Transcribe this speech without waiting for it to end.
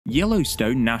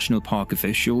Yellowstone National Park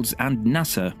officials and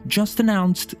NASA just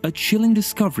announced a chilling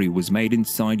discovery was made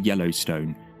inside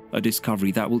Yellowstone, a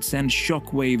discovery that will send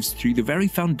shockwaves through the very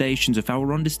foundations of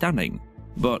our understanding.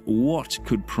 But what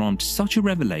could prompt such a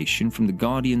revelation from the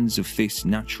guardians of this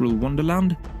natural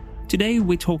wonderland? Today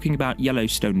we're talking about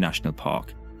Yellowstone National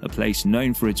Park, a place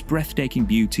known for its breathtaking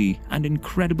beauty and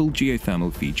incredible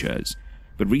geothermal features.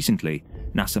 But recently,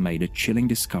 NASA made a chilling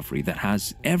discovery that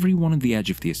has everyone on the edge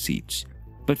of their seats.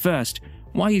 But first,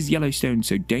 why is Yellowstone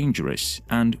so dangerous,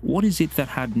 and what is it that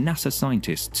had NASA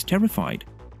scientists terrified?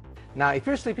 Now, if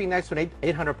you're sleeping next to an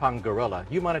 800-pound gorilla,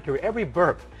 you monitor every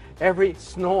burp, every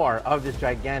snore of this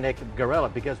gigantic gorilla,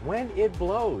 because when it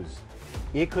blows,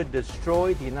 it could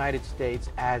destroy the United States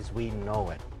as we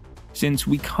know it. Since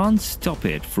we can't stop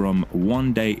it from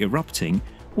one day erupting,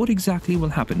 what exactly will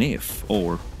happen if,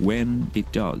 or when,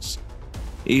 it does?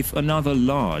 If another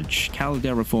large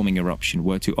caldera-forming eruption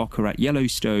were to occur at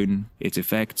Yellowstone, its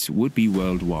effects would be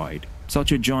worldwide.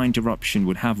 Such a giant eruption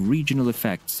would have regional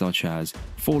effects such as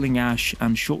falling ash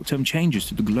and short-term changes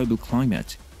to the global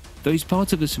climate. Those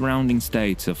parts of the surrounding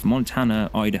states of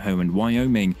Montana, Idaho, and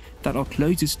Wyoming that are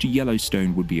closest to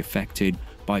Yellowstone would be affected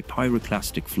by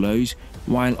pyroclastic flows,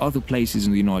 while other places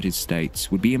in the United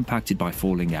States would be impacted by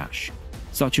falling ash.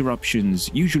 Such eruptions,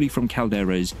 usually from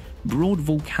calderas, broad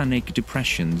volcanic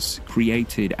depressions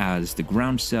created as the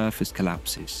ground surface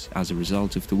collapses as a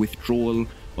result of the withdrawal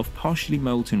of partially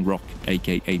molten rock,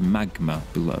 aka magma,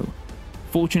 below.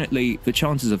 Fortunately, the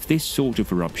chances of this sort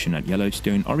of eruption at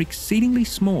Yellowstone are exceedingly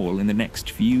small in the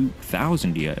next few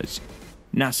thousand years.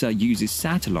 NASA uses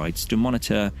satellites to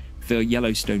monitor the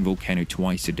Yellowstone volcano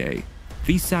twice a day.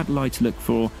 These satellites look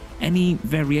for any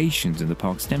variations in the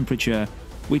park's temperature,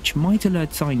 which might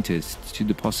alert scientists to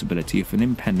the possibility of an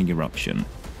impending eruption.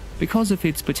 Because of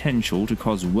its potential to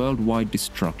cause worldwide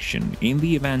destruction in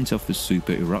the event of a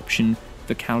super eruption,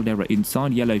 the caldera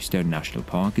inside Yellowstone National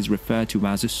Park is referred to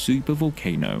as a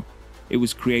supervolcano. It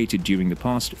was created during the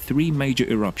past three major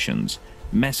eruptions: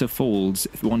 Mesa Falls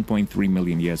 1.3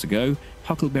 million years ago,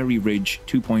 Huckleberry Ridge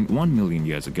 2.1 million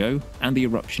years ago, and the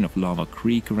eruption of Lava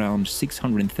Creek around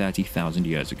 630,000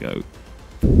 years ago.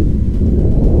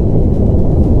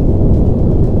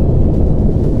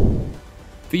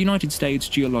 The United States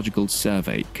Geological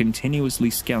Survey continuously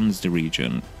scans the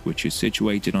region, which is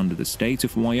situated under the states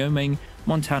of Wyoming,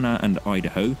 Montana, and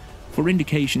Idaho, for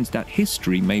indications that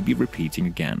history may be repeating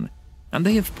again. And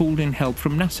they have pulled in help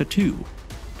from NASA too.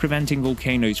 Preventing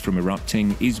volcanoes from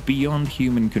erupting is beyond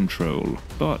human control,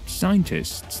 but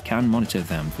scientists can monitor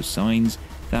them for signs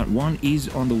that one is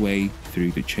on the way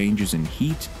through the changes in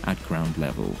heat at ground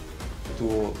level.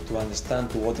 To understand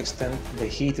to what extent the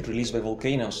heat released by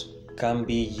volcanoes can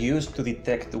be used to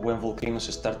detect when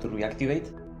volcanoes start to reactivate.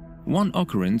 One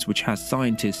occurrence which has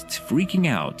scientists freaking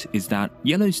out is that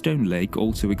Yellowstone Lake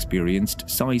also experienced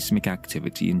seismic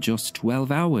activity in just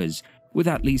 12 hours, with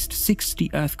at least 60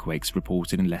 earthquakes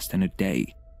reported in less than a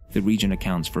day. The region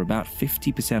accounts for about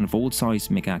 50% of all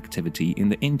seismic activity in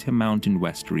the Intermountain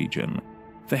West region.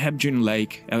 The Hebgen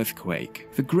Lake earthquake,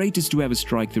 the greatest to ever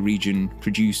strike the region,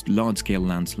 produced large-scale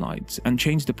landslides and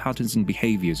changed the patterns and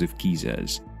behaviors of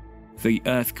geysers. The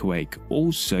earthquake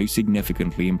also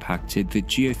significantly impacted the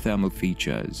geothermal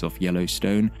features of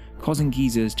Yellowstone, causing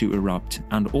geysers to erupt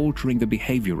and altering the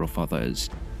behavior of others.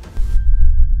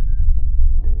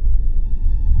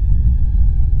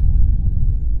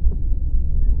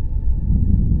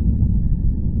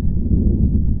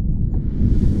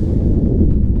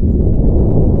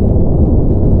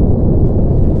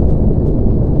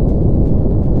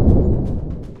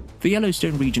 The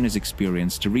Yellowstone region has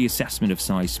experienced a reassessment of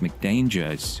seismic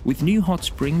dangers, with new hot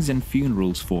springs and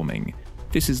fumaroles forming.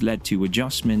 This has led to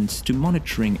adjustments to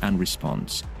monitoring and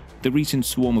response. The recent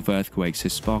swarm of earthquakes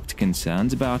has sparked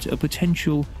concerns about a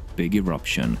potential big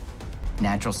eruption.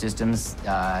 Natural systems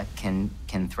can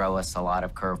throw us a lot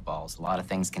of curveballs. A lot of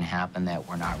things can happen that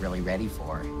we're not really ready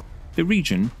for. The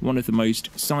region, one of the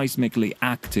most seismically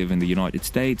active in the United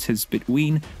States, has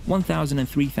between 1,000 and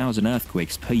 3,000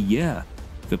 earthquakes per year.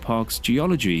 The park's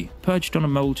geology, perched on a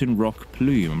molten rock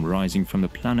plume rising from the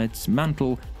planet's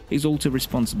mantle, is also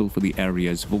responsible for the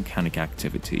area's volcanic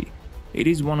activity. It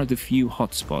is one of the few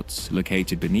hotspots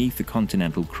located beneath the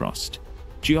continental crust.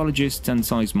 Geologists and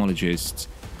seismologists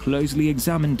closely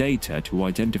examine data to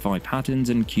identify patterns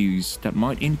and cues that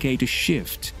might indicate a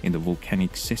shift in the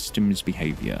volcanic system's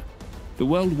behavior. The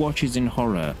world watches in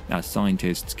horror as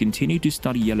scientists continue to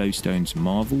study Yellowstone's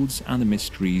marvels and the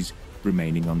mysteries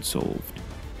remaining unsolved.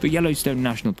 The Yellowstone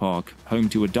National Park, home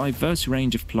to a diverse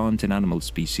range of plant and animal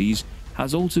species,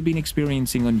 has also been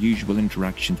experiencing unusual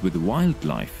interactions with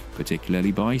wildlife,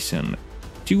 particularly bison.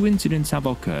 2 incidents have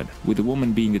occurred, with a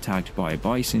woman being attacked by a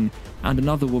bison and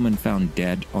another woman found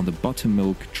dead on the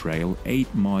Buttermilk Trail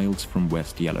 8 miles from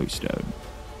West Yellowstone.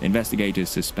 Investigators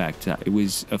suspect that it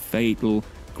was a fatal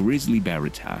grizzly bear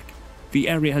attack. The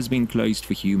area has been closed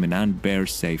for human and bear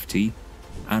safety,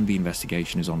 and the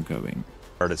investigation is ongoing.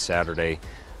 Started Saturday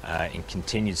and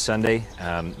continued Sunday.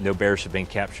 No bears have been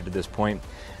captured at this point.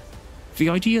 The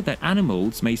idea that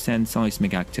animals may sense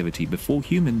seismic activity before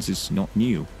humans is not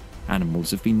new.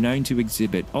 Animals have been known to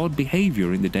exhibit odd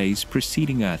behavior in the days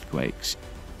preceding earthquakes.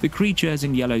 The creatures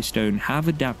in Yellowstone have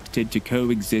adapted to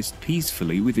coexist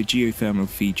peacefully with the geothermal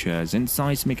features and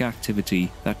seismic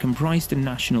activity that comprise the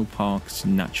national park's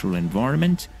natural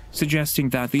environment, suggesting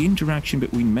that the interaction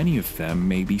between many of them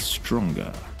may be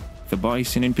stronger. The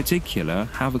bison in particular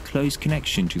have a close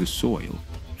connection to the soil.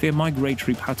 Their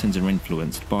migratory patterns are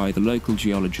influenced by the local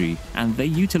geology, and they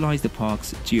utilize the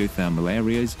park's geothermal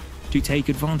areas to take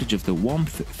advantage of the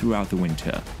warmth throughout the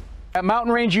winter. That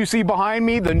mountain range you see behind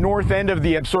me, the north end of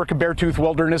the Absaroka Beartooth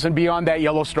Wilderness, and beyond that,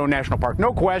 Yellowstone National Park.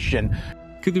 No question.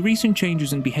 Could the recent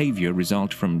changes in behavior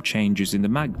result from changes in the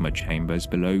magma chambers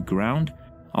below ground?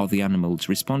 Are the animals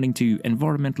responding to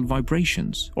environmental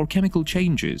vibrations or chemical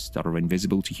changes that are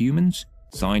invisible to humans?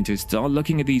 Scientists are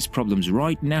looking at these problems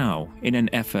right now in an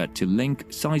effort to link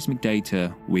seismic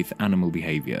data with animal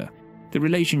behavior. The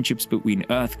relationships between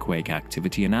earthquake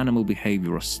activity and animal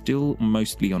behavior are still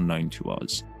mostly unknown to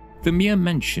us. The mere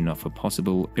mention of a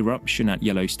possible eruption at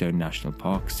Yellowstone National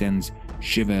Park sends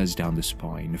shivers down the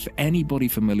spine of anybody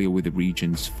familiar with the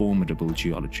region's formidable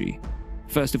geology.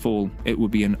 First of all, it would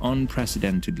be an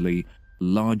unprecedentedly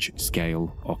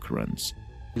large-scale occurrence.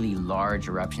 Really large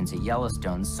eruptions at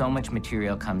Yellowstone, so much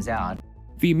material comes out.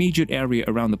 The immediate area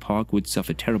around the park would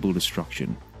suffer terrible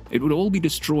destruction. It would all be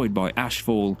destroyed by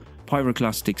ashfall,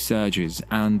 pyroclastic surges,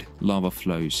 and lava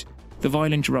flows. The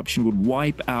violent eruption would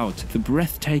wipe out the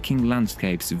breathtaking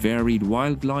landscapes, varied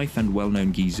wildlife, and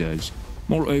well-known geysers.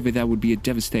 Moreover, there would be a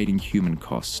devastating human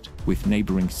cost, with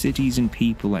neighboring cities and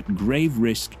people at grave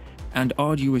risk and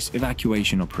arduous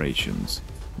evacuation operations.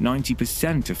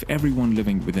 90% of everyone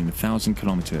living within 1,000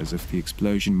 kilometers of the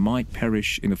explosion might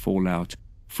perish in the fallout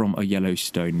from a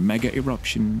Yellowstone mega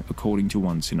eruption, according to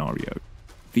one scenario.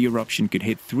 The eruption could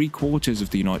hit 3/4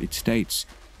 of the United States.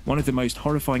 One of the most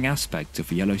horrifying aspects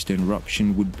of a Yellowstone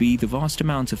eruption would be the vast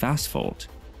amount of asphalt.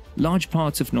 Large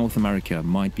parts of North America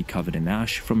might be covered in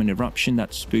ash from an eruption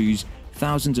that spews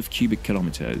thousands of cubic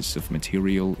kilometers of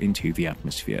material into the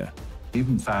atmosphere.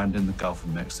 Even found in the Gulf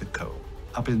of Mexico.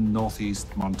 Up in northeast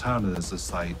Montana, there's a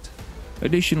site.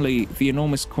 Additionally, the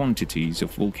enormous quantities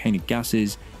of volcanic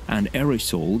gases and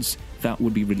aerosols that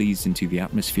would be released into the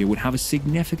atmosphere would have a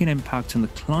significant impact on the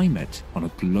climate on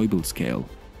a global scale.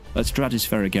 A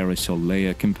stratospheric aerosol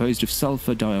layer composed of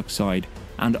sulfur dioxide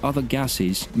and other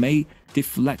gases may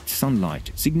deflect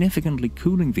sunlight, significantly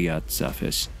cooling the Earth's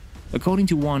surface. According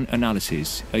to one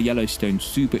analysis, a Yellowstone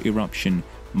super eruption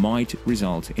might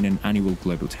result in an annual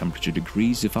global temperature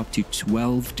decrease of up to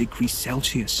 12 degrees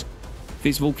Celsius.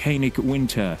 This volcanic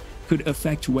winter could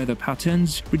affect weather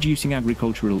patterns, reducing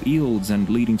agricultural yields and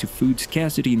leading to food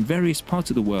scarcity in various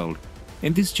parts of the world.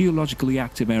 In this geologically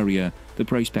active area, the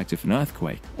prospect of an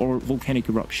earthquake or volcanic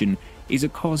eruption is a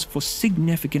cause for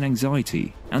significant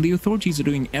anxiety, and the authorities are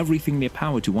doing everything in their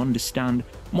power to understand,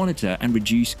 monitor, and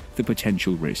reduce the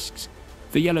potential risks.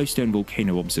 The Yellowstone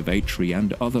Volcano Observatory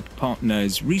and other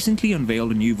partners recently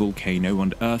unveiled a new volcano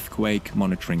and earthquake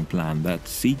monitoring plan that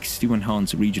seeks to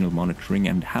enhance regional monitoring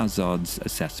and hazards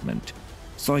assessment.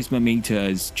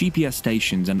 Seismometers, GPS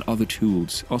stations, and other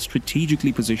tools are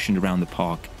strategically positioned around the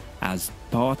park as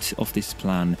part of this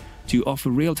plan to offer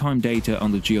real-time data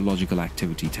on the geological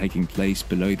activity taking place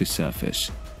below the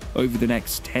surface. Over the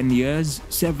next 10 years,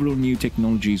 several new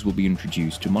technologies will be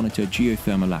introduced to monitor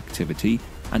geothermal activity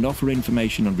and offer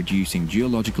information on reducing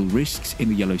geological risks in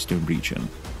the Yellowstone region.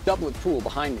 Doublet Pool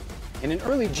behind me. And in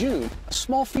early June, a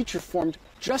small feature formed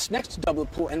just next to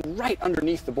Doublet Pool and right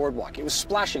underneath the boardwalk. It was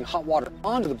splashing hot water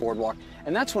onto the boardwalk,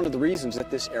 and that's one of the reasons that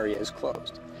this area is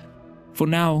closed. For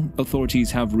now,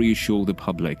 authorities have reassured the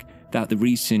public that the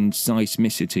recent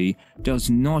seismicity does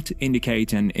not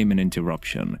indicate an imminent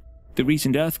eruption. The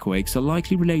recent earthquakes are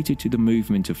likely related to the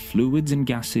movement of fluids and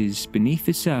gases beneath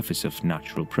the surface of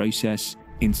natural process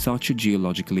in such a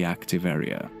geologically active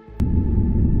area.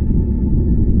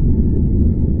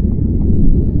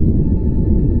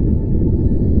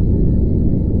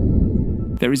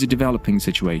 There is a developing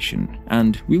situation,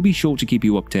 and we'll be sure to keep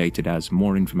you updated as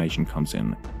more information comes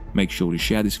in. Make sure to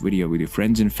share this video with your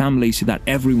friends and family so that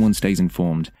everyone stays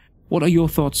informed. What are your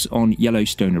thoughts on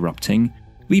Yellowstone erupting?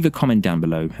 leave a comment down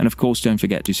below, and of course don't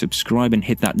forget to subscribe and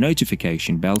hit that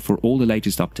notification bell for all the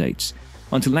latest updates.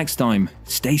 Until next time,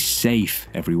 stay safe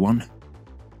everyone.